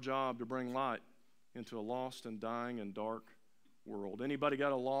 But it's our job to bring light into a lost and dying and dark world. Anybody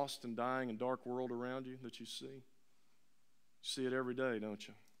got a lost and dying and dark world around you that you see? You see it every day, don't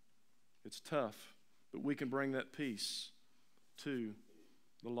you? It's tough, but we can bring that peace to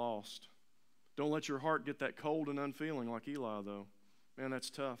the lost. Don't let your heart get that cold and unfeeling like Eli, though. Man, that's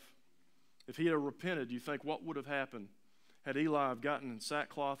tough. If he had repented, you think what would have happened had Eli gotten in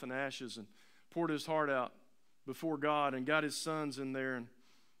sackcloth and ashes and poured his heart out before God and got his sons in there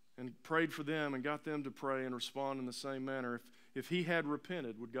and prayed for them and got them to pray and respond in the same manner? If he had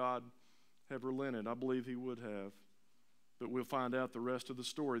repented, would God have relented. I believe he would have. But we'll find out the rest of the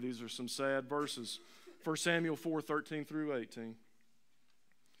story. These are some sad verses. 1 Samuel 4:13 through 18.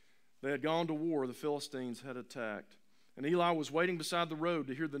 They had gone to war. The Philistines had attacked. And Eli was waiting beside the road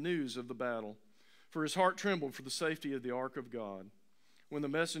to hear the news of the battle, for his heart trembled for the safety of the ark of God. When the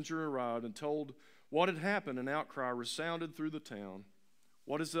messenger arrived and told what had happened, an outcry resounded through the town.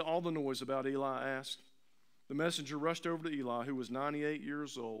 "What is all the noise about?" Eli asked. The messenger rushed over to Eli, who was 98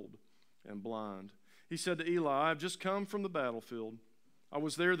 years old and blind. He said to Eli, "I have just come from the battlefield. I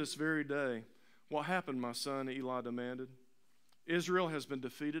was there this very day." "What happened, my son?" Eli demanded. "Israel has been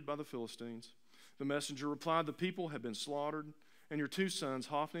defeated by the Philistines." The messenger replied, "The people have been slaughtered, and your two sons,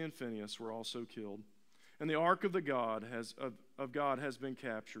 Hophni and Phinehas, were also killed. And the ark of God has been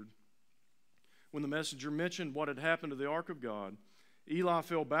captured." When the messenger mentioned what had happened to the ark of God, Eli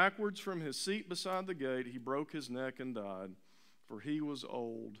fell backwards from his seat beside the gate. He broke his neck and died, for he was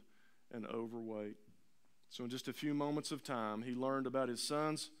old and overweight. So in just a few moments of time, he learned about his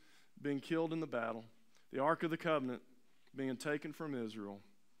sons being killed in the battle, the Ark of the Covenant being taken from Israel,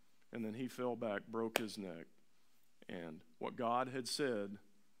 and then he fell back, broke his neck, and what God had said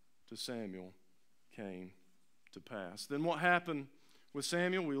to Samuel came to pass. Then what happened with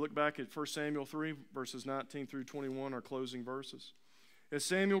Samuel? We look back at 1 Samuel 3, verses 19 through 21, our closing verses. As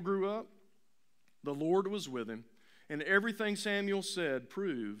Samuel grew up, the Lord was with him, and everything Samuel said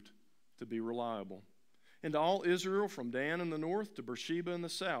proved to be reliable. And all Israel from Dan in the north to Beersheba in the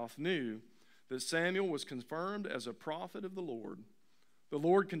south knew that Samuel was confirmed as a prophet of the Lord. The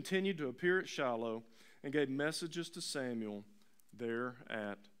Lord continued to appear at Shiloh and gave messages to Samuel there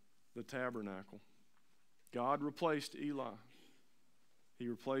at the tabernacle. God replaced Eli. He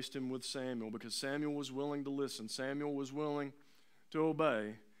replaced him with Samuel because Samuel was willing to listen. Samuel was willing to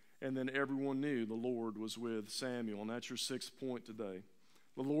obey. And then everyone knew the Lord was with Samuel. And that's your sixth point today.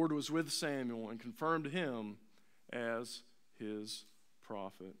 The Lord was with Samuel and confirmed him as his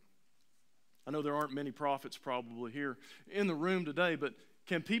prophet. I know there aren't many prophets probably here in the room today, but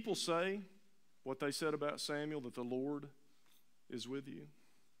can people say what they said about Samuel, that the Lord is with you?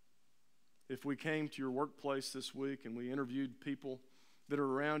 If we came to your workplace this week and we interviewed people that are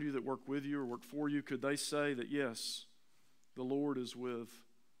around you, that work with you or work for you, could they say that, yes, the Lord is with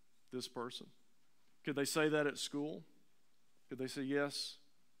this person? Could they say that at school? Could they say, yes,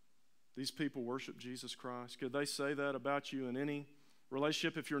 these people worship Jesus Christ? Could they say that about you in any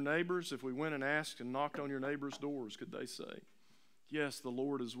relationship? If your neighbors, if we went and asked and knocked on your neighbors' doors, could they say, yes, the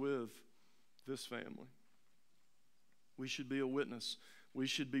Lord is with this family? We should be a witness. We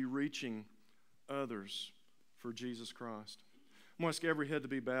should be reaching others for Jesus Christ. I'm going to ask every head to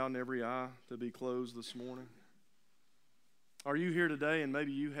be bowed and every eye to be closed this morning. Are you here today and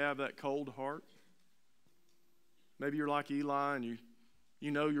maybe you have that cold heart? Maybe you're like Eli and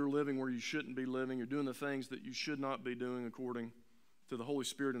you know you're living where you shouldn't be living. You're doing the things that you should not be doing according to the Holy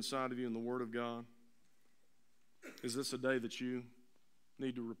Spirit inside of you and the Word of God. Is this a day that you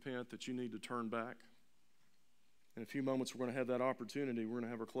need to repent, that you need to turn back? In a few moments, we're going to have that opportunity. We're going to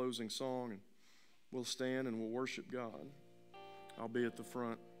have our closing song, and we'll stand and we'll worship God. I'll be at the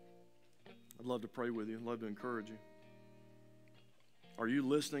front. I'd love to pray with you. I'd love to encourage you. Are you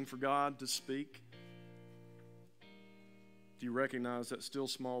listening for God to speak? Do you recognize that still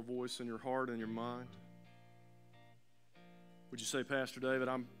small voice in your heart and your mind? Would you say, Pastor David,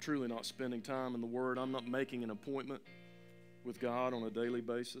 I'm truly not spending time in the Word. I'm not making an appointment with God on a daily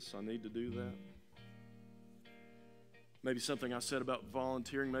basis. I need to do that. Maybe something I said about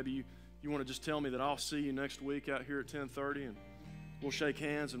volunteering. Maybe you want to just tell me that I'll see you next week out here at 10:30 and we'll shake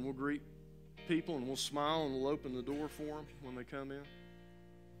hands and we'll greet people and we'll smile and we'll open the door for them when they come in.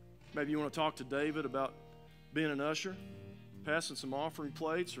 Maybe you want to talk to David about being an usher, passing some offering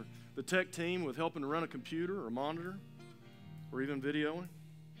plates, or the tech team with helping to run a computer or monitor or even videoing.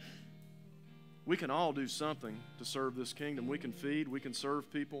 We can all do something to serve this kingdom. We can feed, we can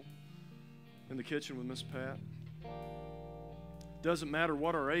serve people in the kitchen with Miss Pat. Doesn't matter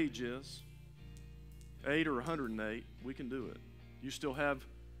what our age is, 8 or 108, we can do it. You still have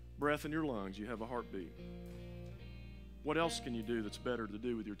breath in your lungs. You have a heartbeat. What else can you do that's better to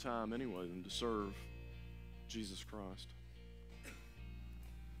do with your time anyway than to serve Jesus Christ?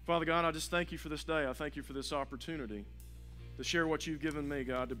 Father God, I just thank you for this day. I thank you for this opportunity to share what you've given me,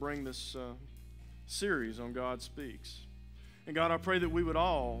 God, to bring this series on God Speaks. And God, I pray that we would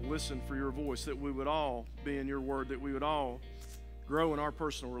all listen for your voice, that we would all be in your word, that we would all grow in our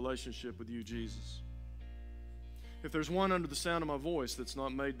personal relationship with you, Jesus. If there's one under the sound of my voice that's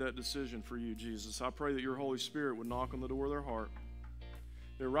not made that decision for you, Jesus, I pray that your Holy Spirit would knock on the door of their heart,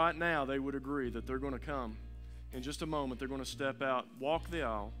 that right now they would agree that they're going to come in just a moment. They're going to step out, walk the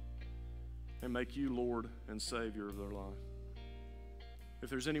aisle, and make you Lord and Savior of their life. If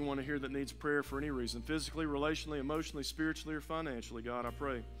there's anyone here that needs prayer for any reason, physically, relationally, emotionally, spiritually, or financially, God, I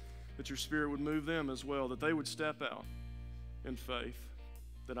pray that your Spirit would move them as well, that they would step out in faith,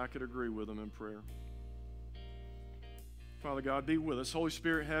 that I could agree with them in prayer. Father God, be with us. Holy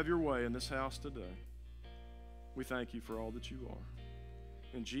Spirit, have your way in this house today. We thank you for all that you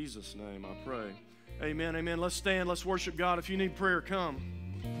are. In Jesus' name I pray. Amen, amen. Let's stand. Let's worship God. If you need prayer, come.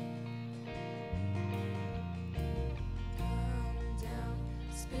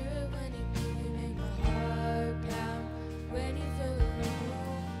 Spirit, when you move, you make my heart pound. When you fill the room,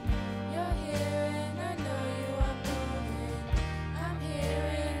 you're here and I know you are moving. I'm here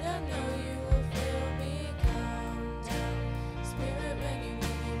and I know you will feel me come down. Spirit, when you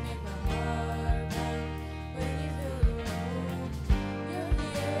move, you make my heart pound. When you fill the room, you're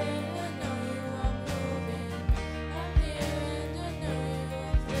here and I know you are moving. I'm here and I know you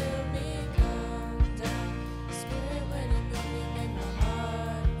will feel me come down. Spirit, when you move, you make my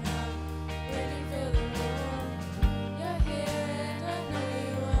heart pound. When you fill the room, you're here and I know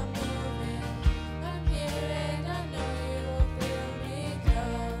you are moving. I'm here and I know you will feel me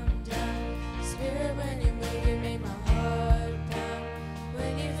come down. Spirit, when you move, you make my heart pound.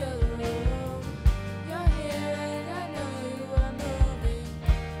 When you fill the room, you're here and I know you are moving.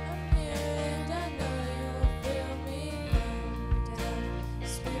 I'm here and I know you will feel me come down.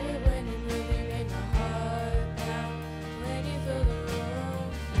 Spirit, when you move, you make my heart pound. When you fill the room,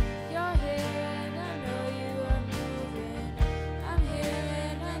 you're here and I know you are moving. I'm here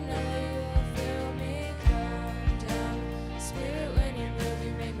and I know you will feel me come down. Spirit, when you move,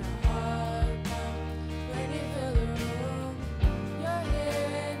 you make my heart pound. When you fill the room, you're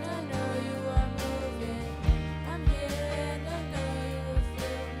here and I know you are moving. I'm here and I know you will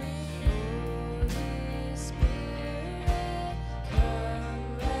feel me. Holy Spirit, come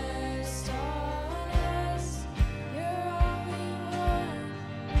rest on us. You're all we want.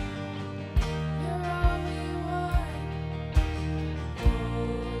 You're all we want.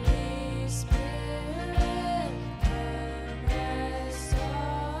 Holy Spirit, come rest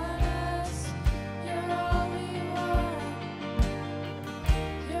on us. You're all we want.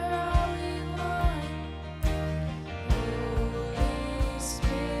 You're all we want. Holy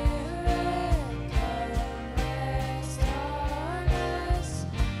Spirit, come rest on us.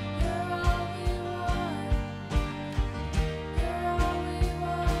 You're all we want. You're all we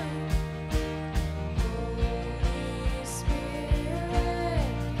want. Holy Spirit,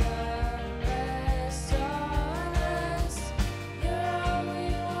 come rest on us. You're all we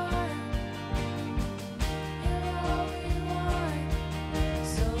want. You're all we want.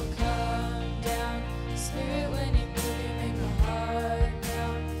 So come down, Spirit, when you move, you make my heart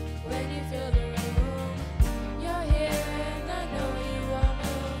pound. When you fill the room, you're here and I know you are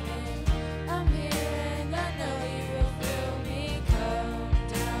moving. I'm here and I know you will feel me come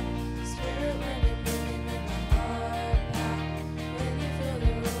down. Spirit, when you move, you make my heart pound. When you fill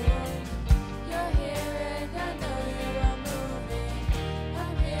the room, you're here and I know you are moving.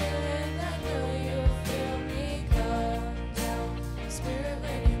 I'm here and I know you will feel me come down. Spirit,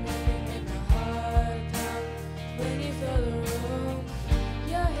 when you move, you make my heart pound. When you fill the room,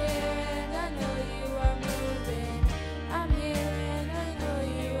 you're here and I know you are moving. I'm here and I know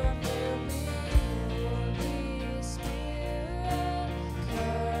you will feel me. Holy Spirit,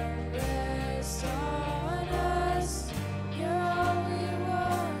 come rest on us. You're all we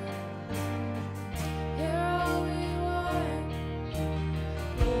want. You're all we want.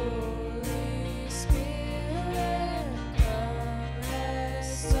 Holy Spirit, come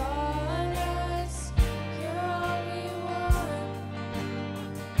rest on us. You're all we want.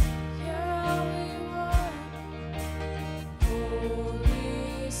 You're all we want.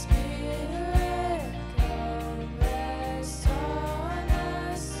 Holy Spirit, come rest on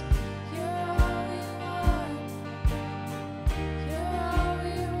us. You're all we want. You're all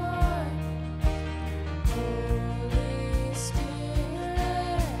we want. Holy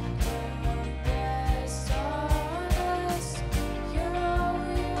Spirit, come rest on us. You're all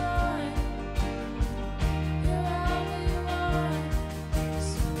we want. You're all we want.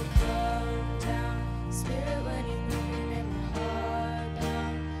 So come down, Spirit, when you move, you make my heart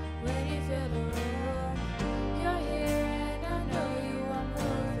pound. When you fill the room, you're here and I know you are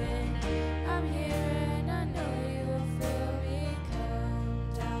moving. I'm here and I know you will feel me come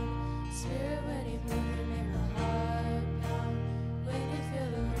down. Spirit, when you move, you make my heart pound. When you fill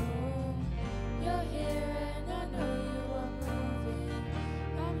the room, you're here and I know you are moving.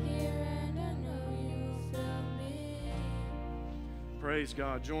 I'm here and I know you will feel me. Praise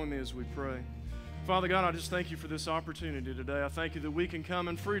God. Join me as we pray. Father God, I just thank you for this opportunity today. I thank you that we can come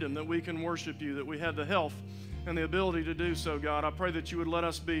in freedom, that we can worship you, that we have the health and the ability to do so, God. I pray that you would let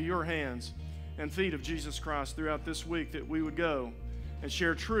us be your hands and feet of Jesus Christ throughout this week, that we would go and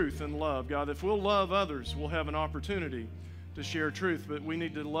share truth and love. God, if we'll love others, we'll have an opportunity to share truth, but we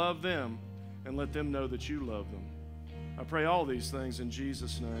need to love them and let them know that you love them. I pray all these things in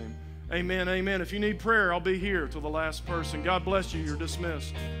Jesus' name. Amen, amen. If you need prayer, I'll be here till the last person. God bless you. You're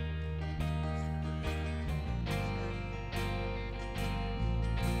dismissed.